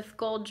mix it with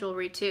gold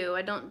jewelry too.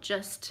 I don't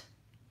just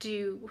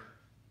do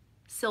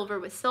silver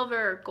with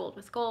silver or gold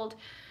with gold.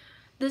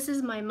 This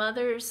is my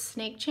mother's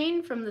snake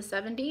chain from the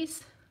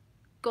 70s,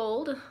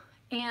 gold,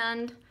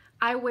 and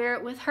I wear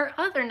it with her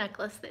other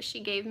necklace that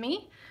she gave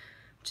me,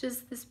 which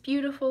is this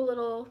beautiful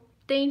little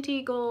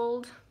dainty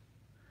gold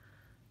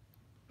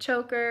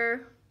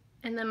choker,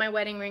 and then my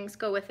wedding rings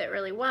go with it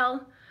really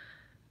well.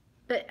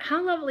 But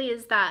how lovely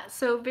is that?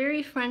 So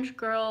very French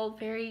girl,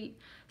 very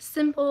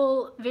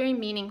simple, very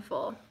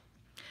meaningful.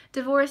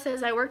 Devora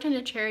says, I worked in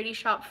a charity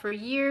shop for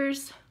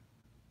years,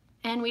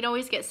 and we'd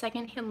always get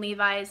secondhand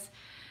Levi's.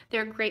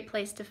 They're a great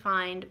place to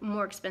find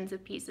more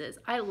expensive pieces.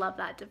 I love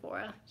that,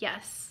 Devora.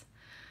 Yes.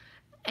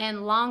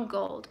 And long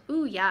gold.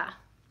 Ooh, yeah.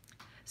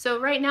 So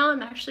right now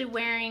I'm actually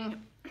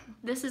wearing,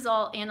 this is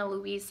all Ana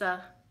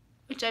Luisa,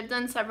 which I've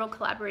done several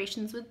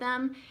collaborations with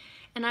them.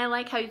 And I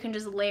like how you can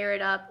just layer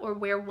it up or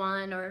wear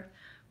one, or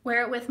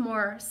wear it with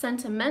more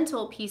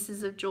sentimental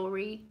pieces of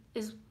jewelry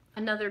is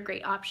another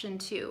great option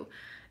too.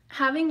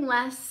 Having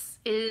less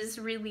is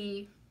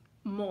really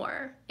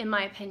more, in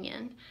my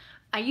opinion.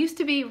 I used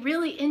to be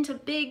really into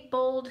big,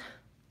 bold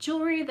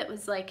jewelry that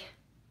was like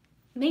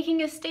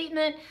making a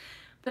statement,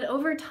 but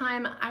over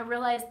time I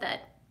realized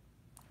that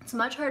it's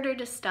much harder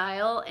to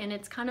style and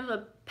it's kind of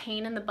a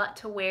pain in the butt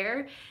to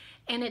wear,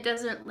 and it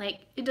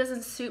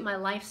doesn't suit my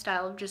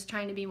lifestyle of just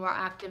trying to be more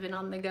active and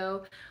on the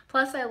go.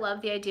 Plus I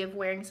love the idea of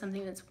wearing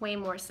something that's way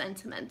more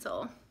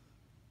sentimental.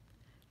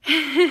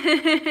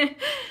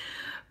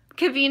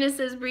 Kavina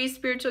says, Bree's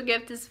spiritual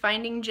gift is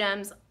finding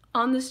gems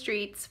on the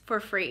streets for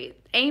free.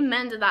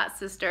 Amen to that,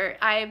 sister.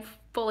 I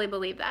fully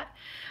believe that.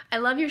 I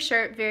love your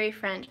shirt, very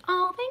French.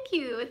 Oh, thank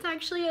you. It's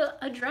actually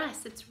a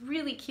dress. It's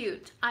really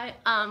cute.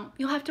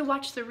 You'll have to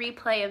watch the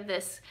replay of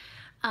this,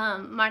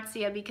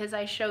 Marzia, because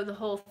I show the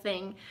whole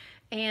thing.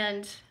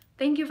 And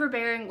thank you for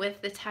bearing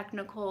with the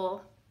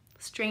technical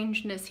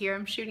strangeness here.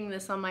 I'm shooting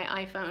this on my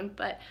iPhone,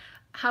 but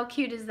how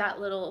cute is that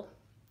little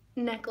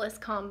necklace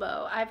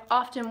combo? I've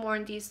often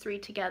worn these three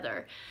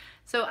together.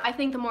 So I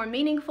think the more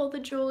meaningful the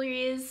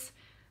jewelry is,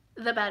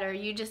 the better.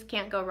 You just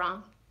can't go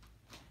wrong.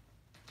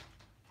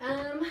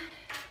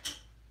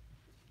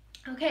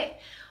 Okay,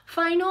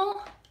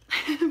 final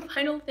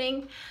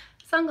thing,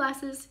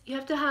 sunglasses. You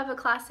have to have a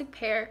classic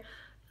pair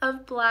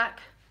of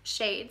black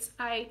shades.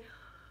 I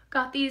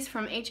got these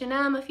from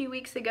H&M a few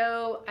weeks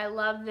ago. I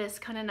love this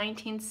kind of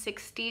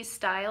 1960s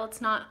style.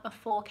 It's not a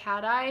full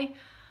cat eye,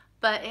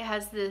 but it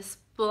has this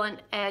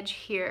blunt edge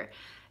here.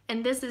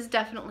 And this is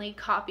definitely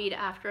copied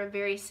after a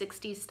very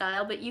 60s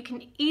style, but you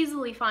can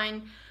easily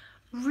find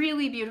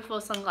really beautiful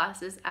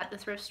sunglasses at the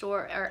thrift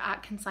store or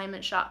at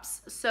consignment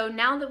shops. So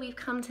now that we've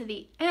come to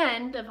the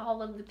end of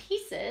all of the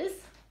pieces,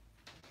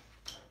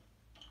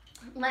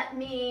 let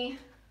me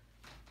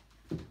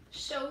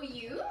show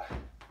you.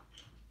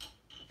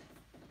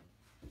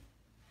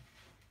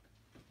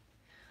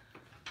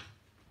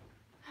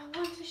 I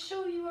want to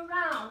show you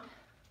around.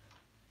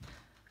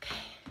 Okay,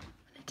 I'm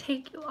gonna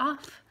take you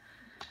off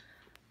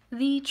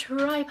the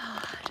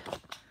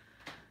tripod.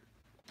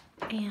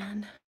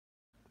 And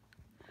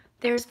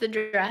there's the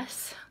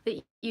dress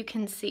that you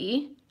can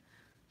see.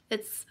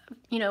 It's,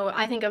 you know,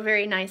 I think a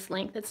very nice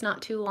length. It's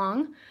not too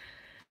long.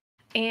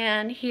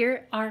 And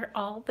here are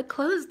all the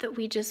clothes that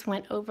we just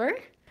went over.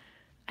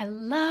 I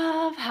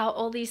love how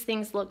all these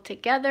things look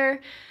together.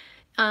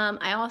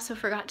 I also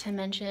forgot to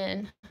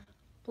mention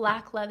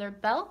black leather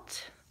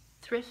belt,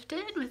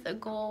 thrifted with a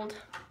gold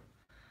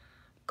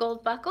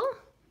buckle.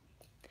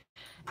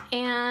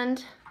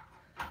 And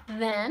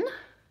then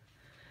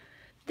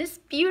this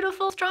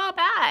beautiful straw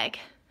bag.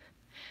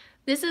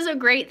 This is a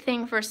great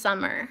thing for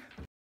summer,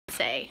 I'd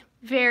say.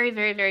 Very,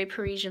 very, very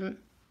Parisian.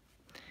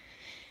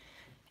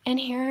 And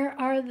here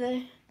are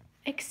the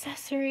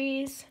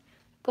accessories,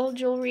 gold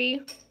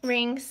jewelry,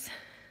 rings,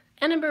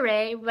 and a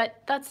beret,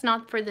 but that's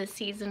not for this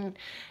season.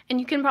 And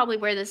you can probably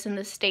wear this in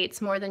the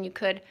States more than you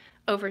could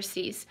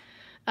overseas.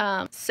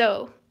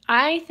 So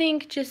I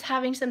think just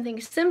having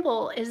something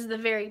simple is the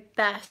very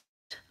best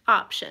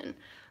option.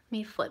 Let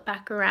me flip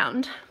back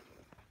around.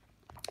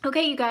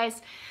 Okay, you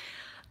guys,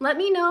 let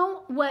me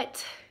know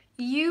what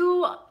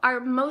you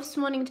are most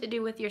wanting to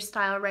do with your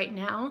style right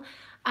now.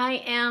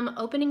 I am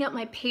opening up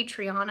my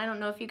Patreon. I don't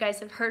know if you guys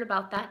have heard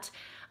about that.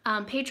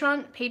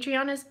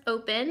 Patreon is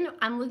open.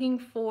 I'm looking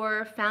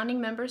for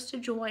founding members to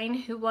join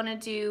who want to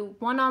do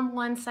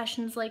one-on-one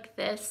sessions like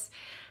this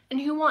and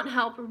who want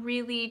help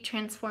really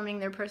transforming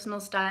their personal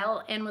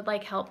style and would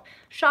like help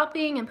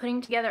shopping and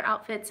putting together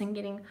outfits and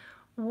getting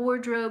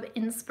wardrobe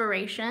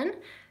inspiration.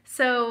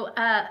 So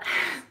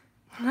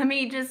let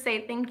me just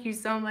say thank you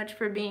so much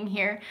for being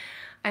here.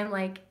 I'm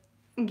like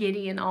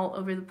giddy and all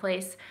over the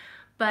place.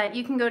 But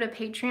you can go to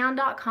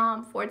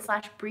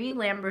patreon.com/Bree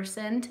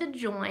Lamberson to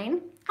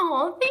join.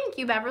 Oh, thank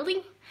you,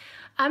 Beverly.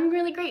 I'm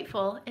really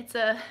grateful. It's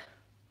a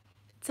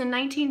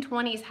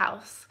 1920s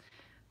house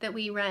that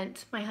we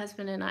rent, my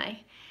husband and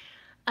I.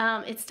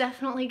 It's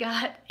definitely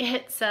got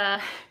its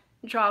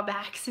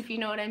drawbacks, if you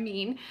know what I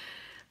mean.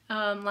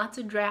 Lots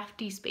of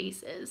drafty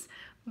spaces.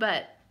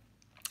 But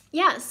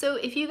yeah, so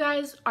if you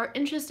guys are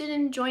interested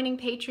in joining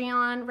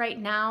Patreon right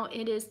now,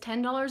 it is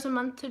 $10 a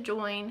month to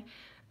join.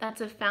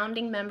 That's a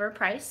founding member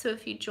price. So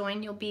if you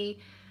join, you'll be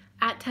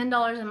at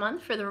 $10 a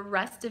month for the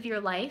rest of your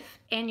life,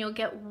 and you'll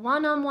get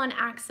one-on-one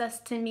access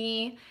to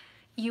me.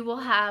 You will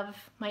have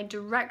my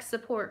direct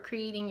support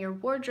creating your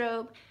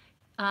wardrobe.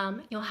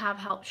 You'll have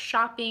help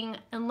shopping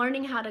and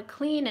learning how to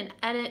clean and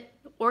edit,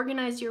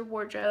 organize your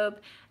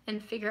wardrobe,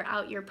 and figure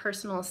out your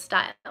personal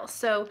style.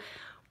 So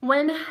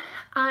when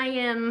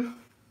I'm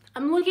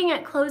looking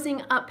at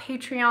closing up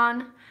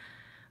Patreon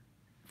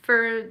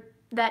for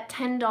that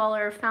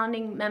 $10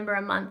 founding member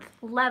a month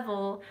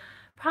level,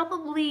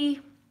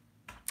 probably,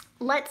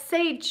 let's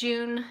say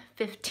June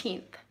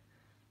 15th.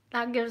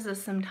 That gives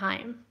us some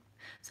time.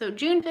 So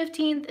June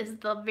 15th is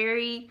the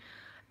very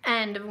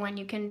end of when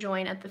you can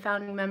join at the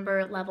founding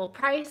member level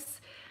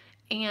price.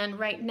 And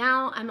right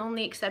now I'm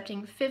only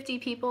accepting 50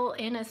 people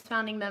in as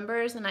founding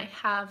members, and I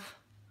have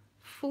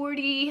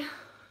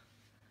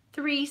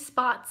 43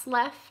 spots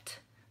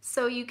left.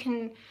 So you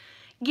can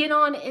get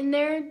on in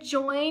there,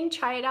 join,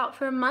 try it out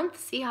for a month,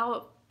 see how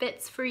it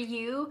fits for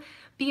you,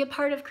 be a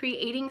part of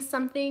creating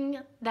something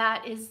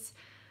that is,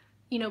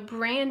 you know,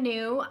 brand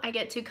new. I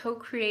get to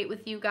co-create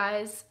with you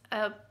guys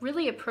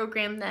really a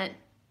program that,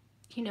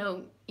 you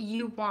know,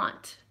 you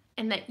want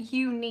and that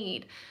you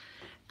need.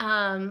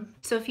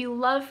 So if you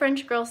love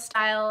French girl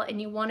style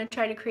and you want to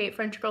try to create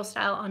French girl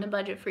style on a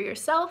budget for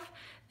yourself,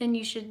 then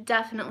you should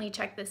definitely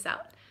check this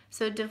out.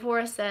 So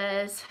Devora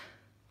says,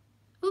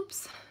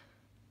 Oops.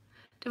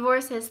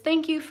 Devorah says,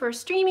 thank you for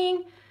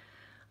streaming.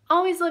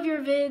 Always love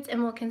your vids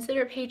and will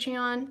consider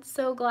Patreon.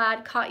 So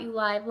glad caught you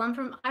live. Lum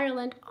from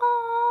Ireland.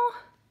 Oh,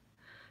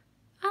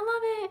 I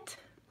love it.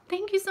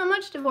 Thank you so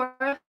much,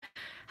 Devorah.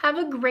 Have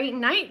a great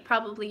night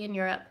probably in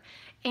Europe.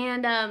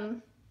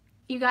 And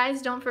you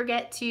guys don't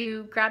forget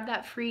to grab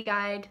that free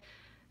guide.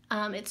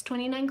 It's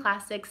 29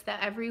 classics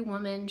that every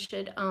woman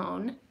should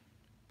own.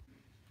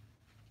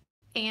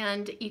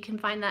 And you can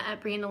find that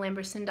at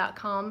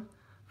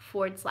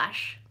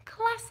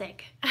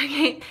briannalamberson.com/classic.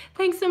 Okay,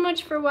 thanks so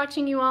much for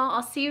watching, you all.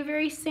 I'll see you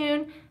very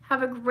soon.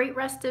 Have a great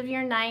rest of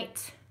your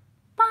night.